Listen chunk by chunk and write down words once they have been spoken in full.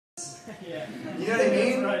Yeah. You know what I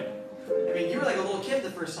mean? Right. I mean, you were like a little kid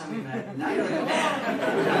the first time we met. Now you're like a man.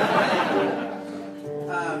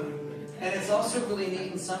 And it's also really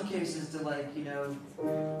neat in some cases to, like, you know,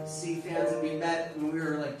 see fans that we met when we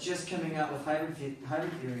were like just coming out with Hybrid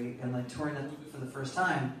Theory and like touring them for the first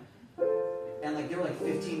time. And like they were like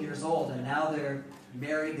 15 years old, and now they're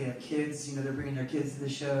married, they have kids, you know, they're bringing their kids to the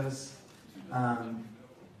shows.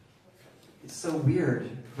 It's so weird,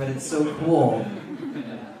 but it's so cool.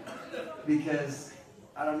 Because,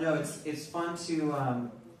 I don't know, it's fun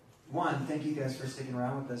to, one, thank you guys for sticking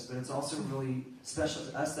around with us, but it's also really special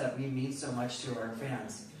to us that we mean so much to our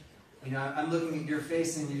fans. You know, I'm looking at your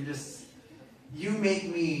face and you make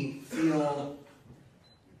me feel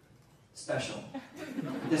special.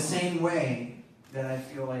 The same way that I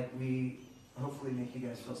feel like we hopefully make you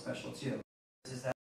guys feel special too. Is that